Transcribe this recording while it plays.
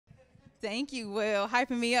Thank you, Will.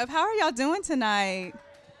 Hyping me up. How are y'all doing tonight?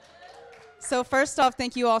 So first off,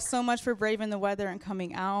 thank you all so much for braving the weather and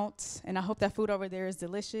coming out. And I hope that food over there is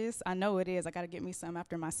delicious. I know it is. I got to get me some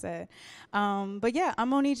after my set. But yeah,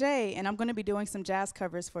 I'm Monee Jae, and I'm going to be doing some jazz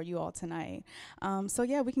covers for you all tonight. So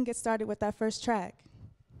yeah, we can get started with that first track.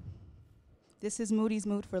 This is Moody's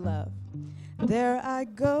Mood for Love. There I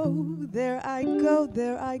go, there I go,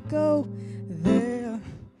 there I go, there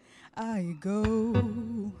I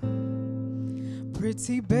go.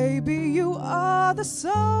 Pretty baby, you are the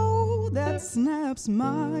soul that snaps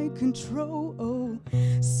my control. Oh,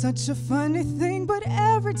 such a funny thing, but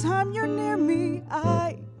every time you're near me,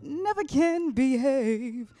 I never can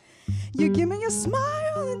behave. You give me a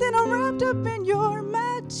smile and then I'm wrapped up in your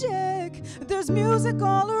magic. There's music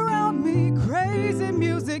all around me, crazy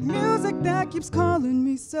music, music that keeps calling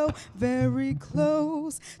me so very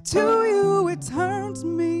close to you. It turns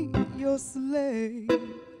me your slave.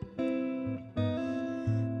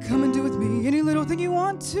 Come and do with me any little thing you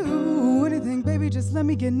want to. Anything, baby, just let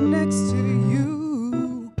me get next to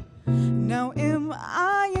you. Now, am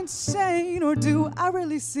I insane, or do I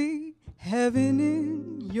really see heaven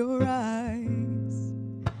in your eyes?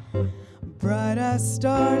 Bright as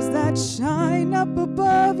stars that shine up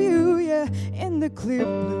above you, yeah, in the clear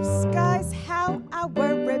blue skies. How I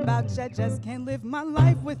worry about you, just can't live my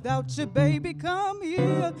life without you, baby. Come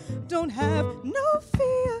here, don't have no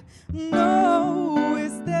fear, no.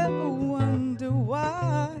 Is there a wonder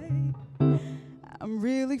why I'm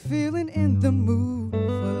really feeling in the mood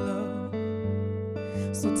for love?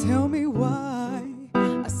 So tell me why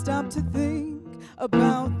I stopped to think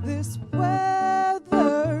about this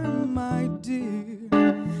weather, my dear.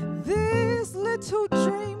 This little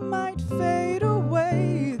dream might fade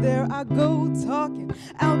away. There I go, talking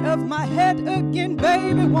out of my head again.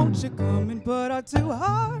 Baby, won't you come and put our two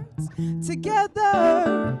hearts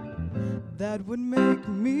together? That would make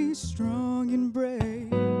me strong and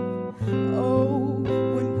brave. Oh,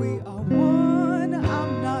 when we are one,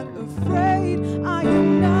 I'm not afraid. I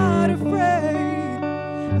am not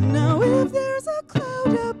afraid. Now if there's a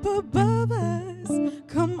cloud up above us,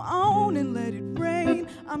 come on and let it rain.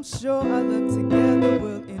 I'm sure our love together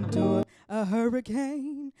will endure a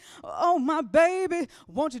hurricane. Oh, my baby,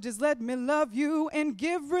 won't you just let me love you and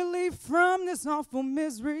give relief from this awful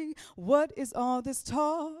misery? What is all this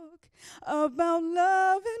talk about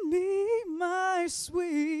loving me, my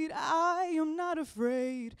sweet? I am not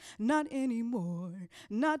afraid, not anymore,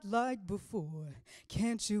 not like before.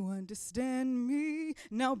 Can't you understand me?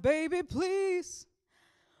 Now, baby, please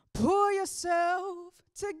pull yourself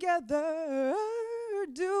together,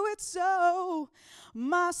 do it so.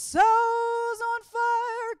 My soul's on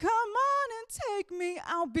fire, come on and take me.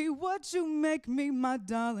 I'll be what you make me, my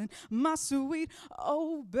darling, my sweet.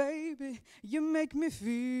 Oh, baby, you make me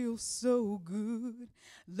feel so good.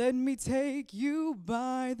 Let me take you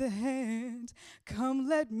by the hand. Come,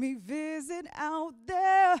 let me visit out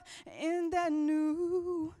there in that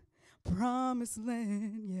new promised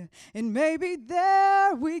land, yeah. And maybe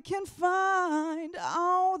there we can find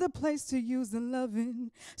all the place to use the loving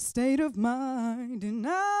state of mind. And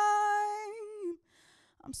I'm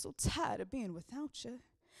so tired of being without you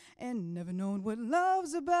and never knowing what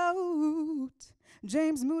love's about.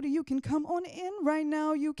 James Moody, you can come on in right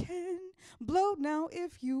now. You can blow now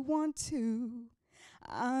if you want to.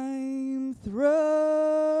 I'm through.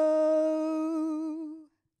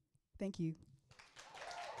 Thank you.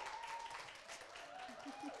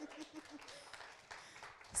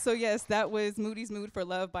 So yes, that was Moody's Mood for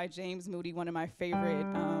Love by James Moody, one of my favorite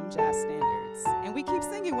jazz standards. And we keep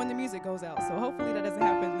singing when the music goes out, so hopefully that doesn't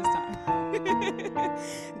happen this time.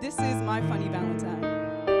 This is My Funny Valentine.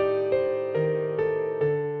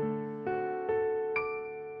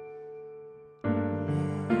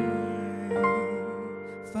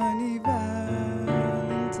 Funny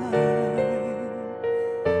Valentine,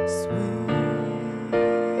 sweet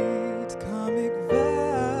comic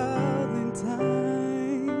Valentine,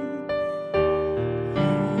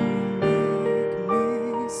 you make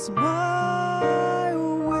me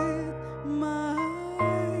smile with my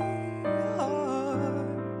heart.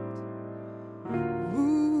 Ooh,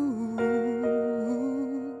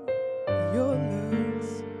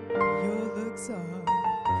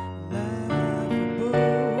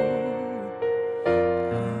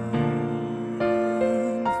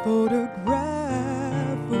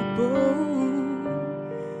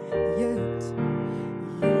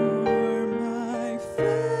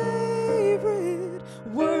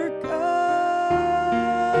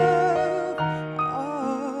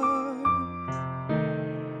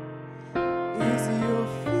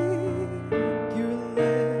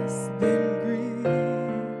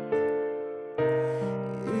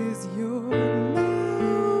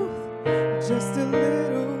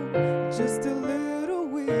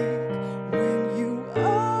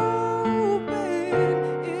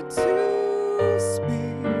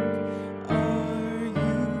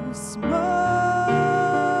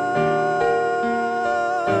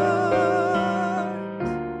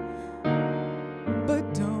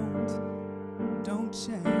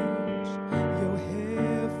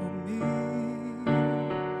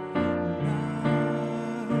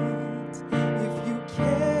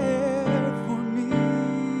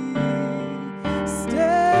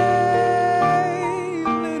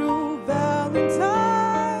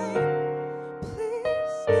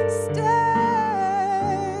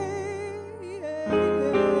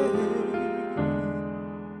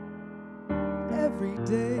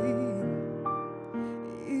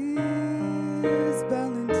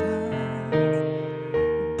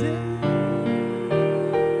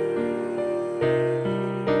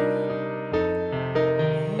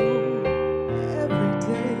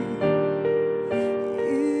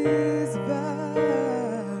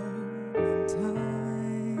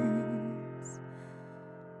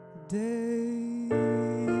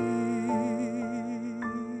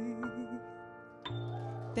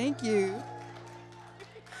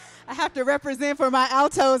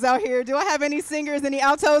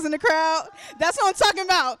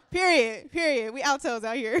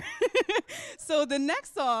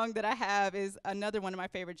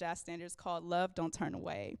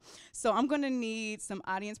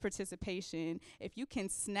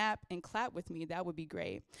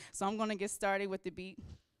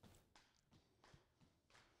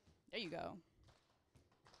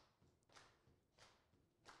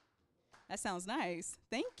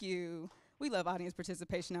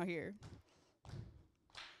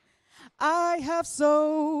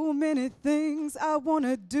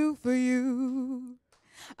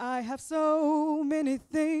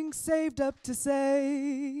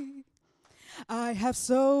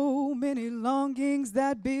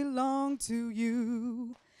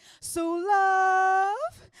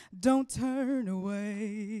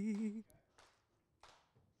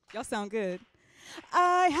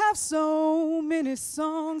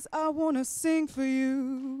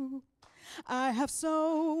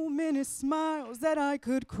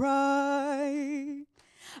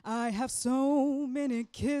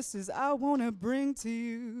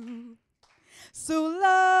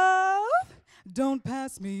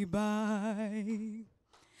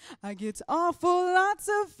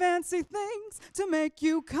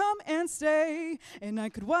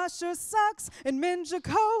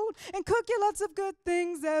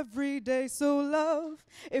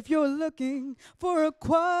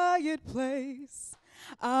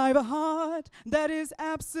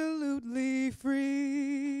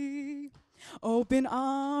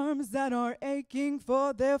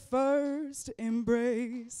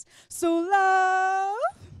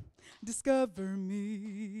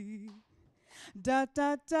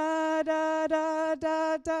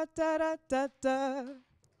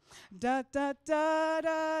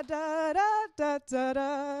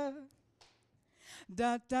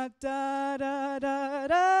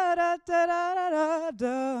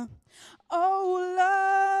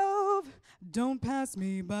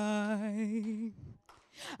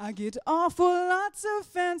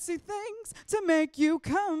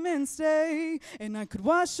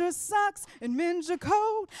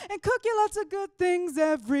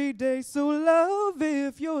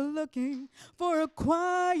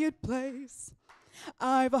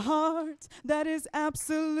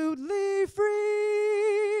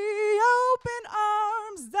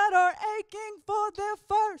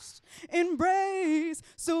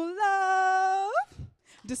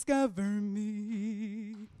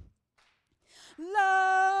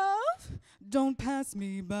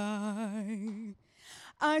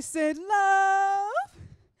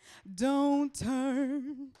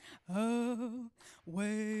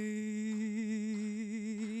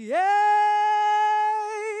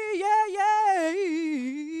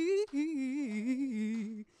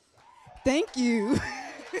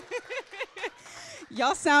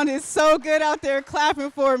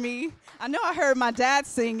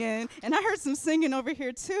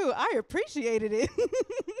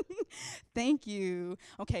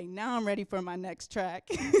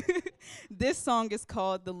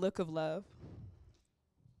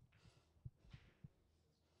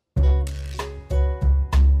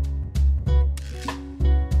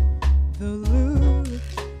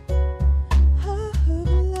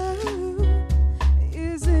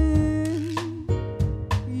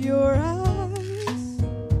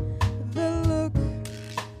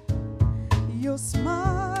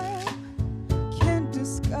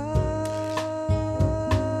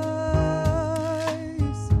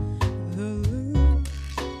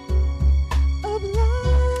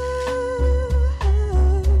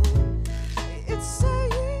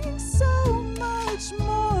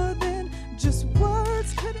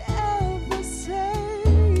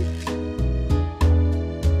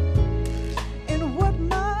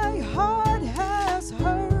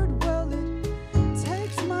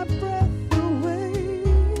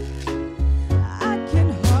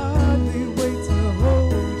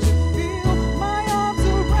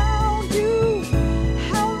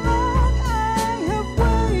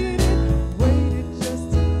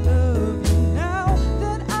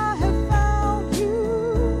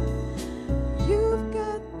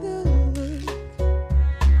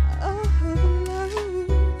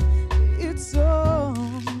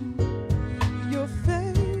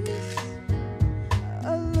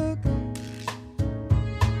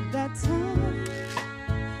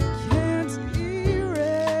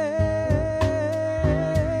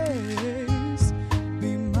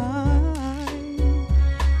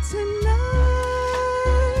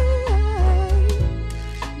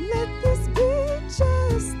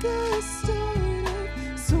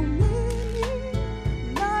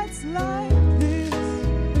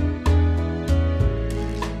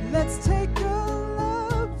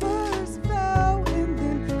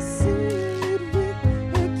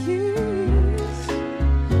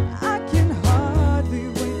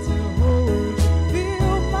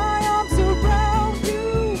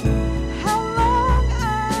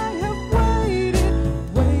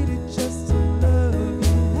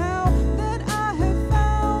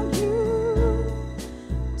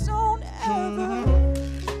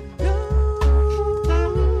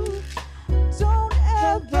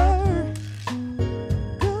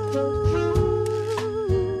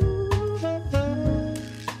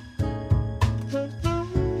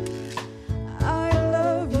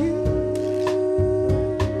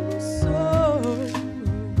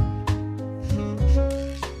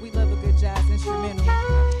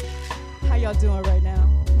 y'all doing right now?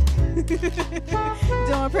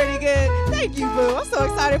 Doing pretty good. Thank you, boo. I'm so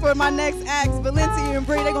excited for my next acts. Valencia and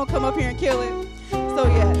Bree, they're going to come up here and kill it. So,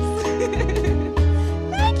 yes.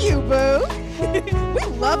 Thank you, boo. We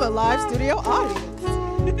love a live studio audience.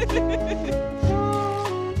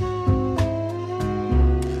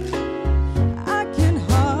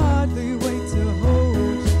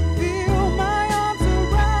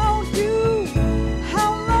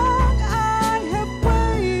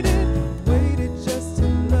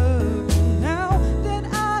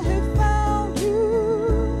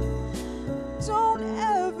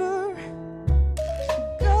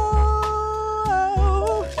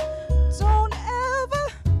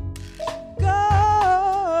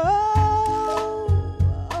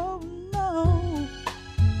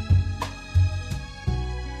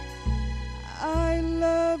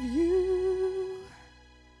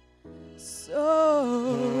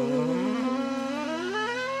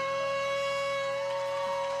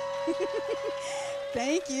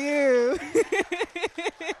 Thank you.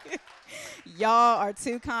 Y'all are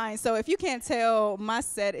too kind. So if you can't tell, my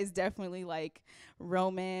set is definitely like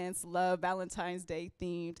romance, love, Valentine's Day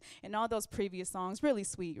themed, and all those previous songs, really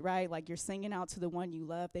sweet, right? Like you're singing out to the one you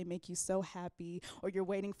love, they make you so happy, or you're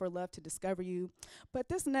waiting for love to discover you. But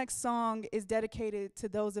this next song is dedicated to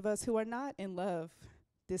those of us who are not in love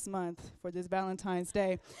this month for this Valentine's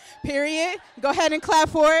Day. Period. Go ahead and clap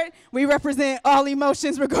for it. We represent all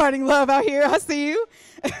emotions regarding love out here. I see you.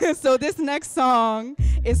 So this next song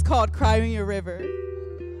is called Cry Me a River.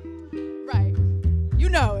 Right. You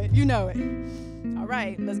know it. You know it. All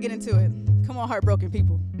right, let's get into it. Come on, heartbroken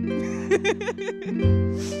people.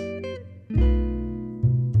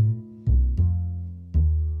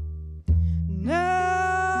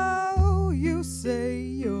 Now you say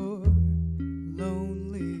you're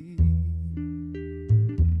lonely.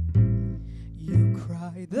 You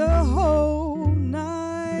cry the whole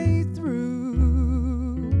night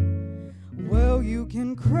through. Well, you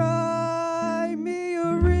can cry me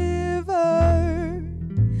a river.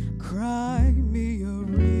 Cry me a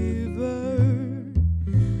river.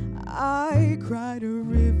 I cried a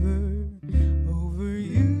river over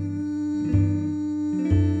you.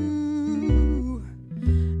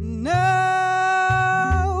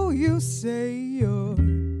 Now you say you're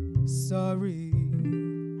sorry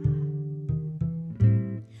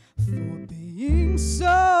for being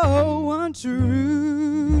so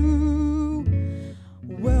untrue.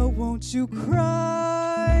 Well, won't you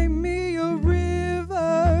cry me a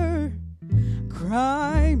river?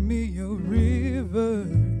 Cry me a river.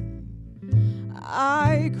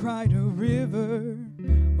 I cried a river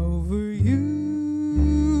over you.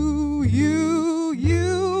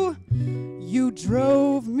 You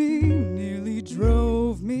drove me, nearly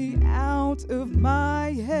drove me out of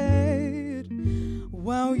my head,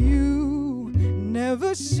 while you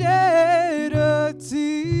never shed a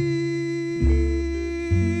tear.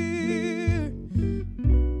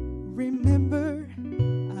 Remember,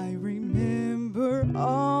 I remember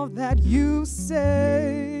all that you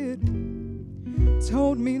said.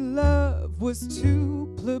 Told me love was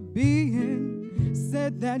too plebeian.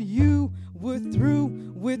 Said that you were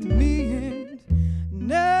through with me, and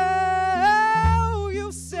now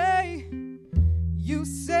you say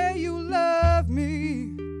you love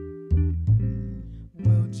me.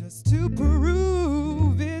 Well, just to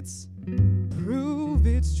prove it's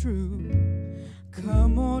true,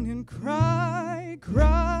 come on and cry,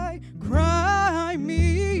 cry, cry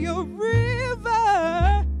me a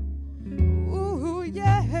river. Ooh,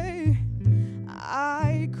 yeah,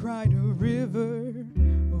 I cried a river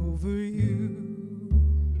over you.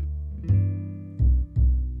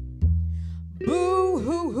 Boo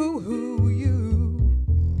hoo hoo hoo you.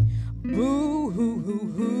 Boo hoo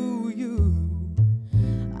hoo hoo you.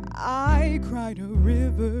 I cried a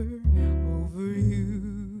river over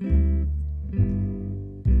you.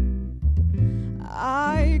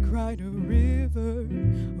 I cried a river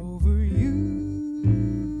over you.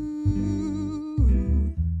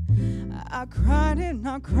 I cried and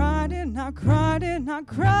I cried and I cried and I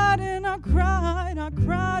cried and I cried. I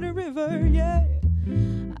cried a river, yeah.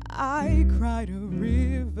 I cried a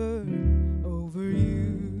river over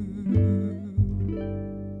you.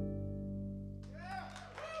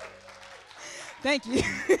 Thank you.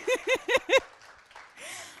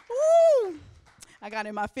 Woo! I got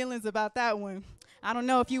in my feelings about that one. I don't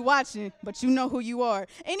know if you watching, but you know who you are.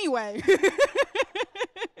 Anyway.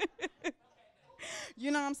 You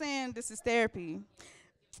know what I'm saying? This is therapy.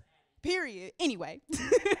 Period. Anyway.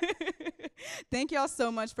 Thank y'all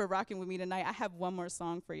so much for rocking with me tonight. I have one more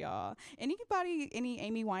song for y'all. Anybody, any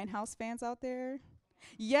Amy Winehouse fans out there?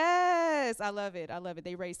 Yes, I love it. I love it.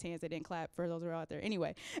 They raised hands. They didn't clap for those who are out there.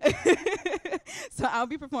 Anyway, so I'll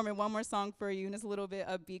be performing one more song for you, and it's a little bit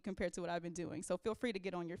upbeat compared to what I've been doing. So feel free to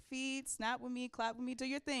get on your feet, snap with me, clap with me, do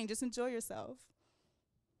your thing. Just enjoy yourself.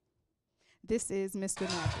 This is Mr.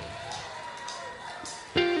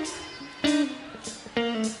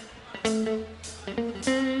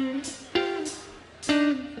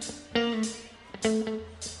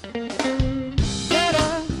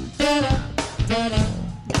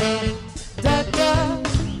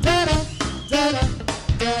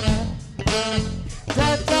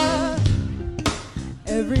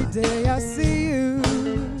 Every day I see you,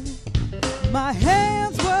 my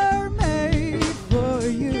hands were made for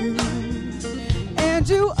you, and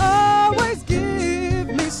you always give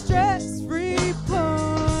me stress-free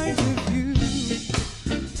point of view.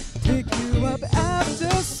 Pick you up after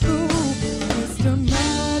school, Mr.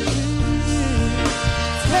 Magic,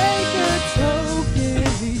 take a token,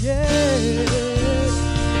 yeah,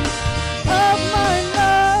 of my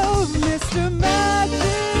love, Mr. Magic.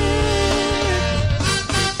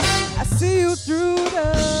 Through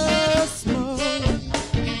the smoke,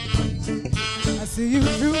 I see you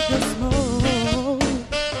through the smoke.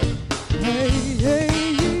 Hey, hey,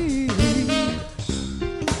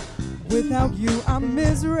 without you I'm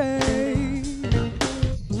misery,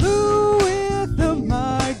 blue with the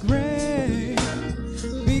migraine,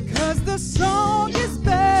 because the song is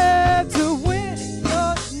better when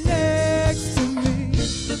you're next to me.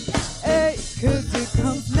 Hey, 'cause it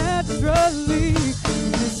comes naturally,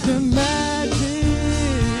 Mr. Magic,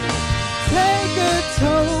 take a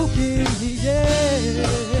token, yeah,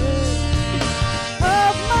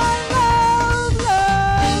 of my love,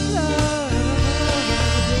 love, love,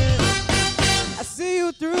 yeah. I see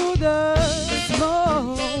you through the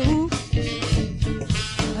smoke,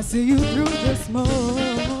 I see you through the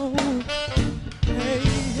smoke. Hey,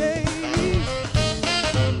 hey,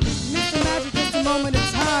 Mr. Magic, just a moment of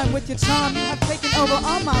time with your charm you have taken over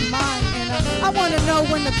on my mind. I want to know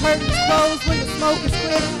when the curtains close, when the smoke is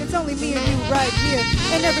clear. It's only me and you right here.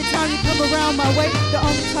 And every time you come around my way, the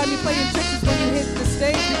only time you play in tricks is when you hit the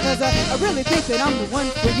stage. Because I really think that I'm the one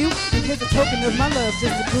for you. And here's a token of my love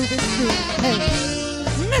just to prove it's true. Hey,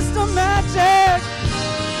 Mr. Magic,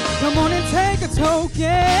 come on and take a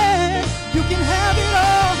token. You can have it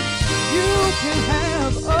all. You can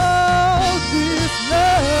have all this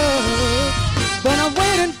love. But I'm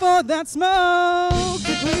waiting for that smoke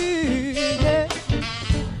to clear, yeah.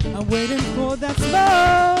 I'm waiting for that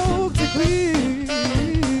smoke to clear.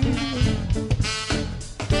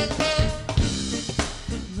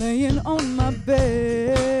 Laying on my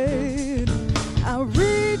bed, I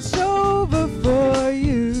reach over for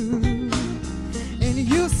you, and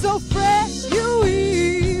you're so fresh, you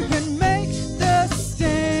even make the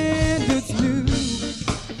standards new.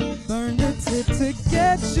 Burn the tip to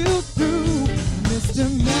get you through, Mr.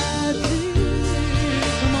 Magic.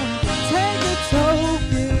 Come on, take a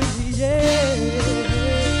token, yeah,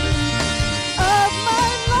 of my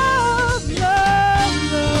love, love,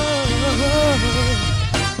 love.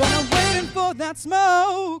 But I'm waiting for that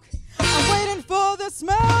smoke. I'm waiting for the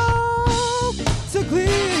smoke to clear,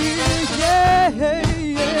 yeah, yeah.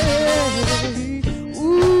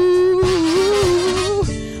 Ooh,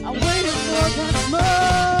 I'm waiting for that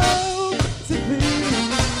smoke to clear.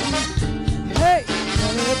 Hey,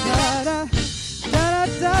 da-da,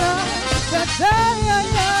 da-da, da-da,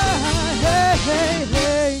 hey, hey,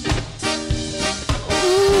 hey.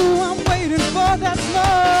 Ooh, I'm waiting for that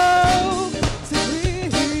smoke to clear.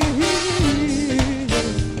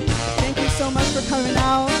 Thank you so much for coming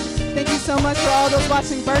out. Thank you so much for all those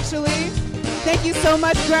watching virtually. Thank you so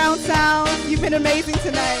much, Groundsounds. You've been amazing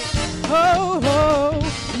tonight. Oh, oh,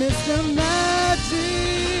 Mr. Magic.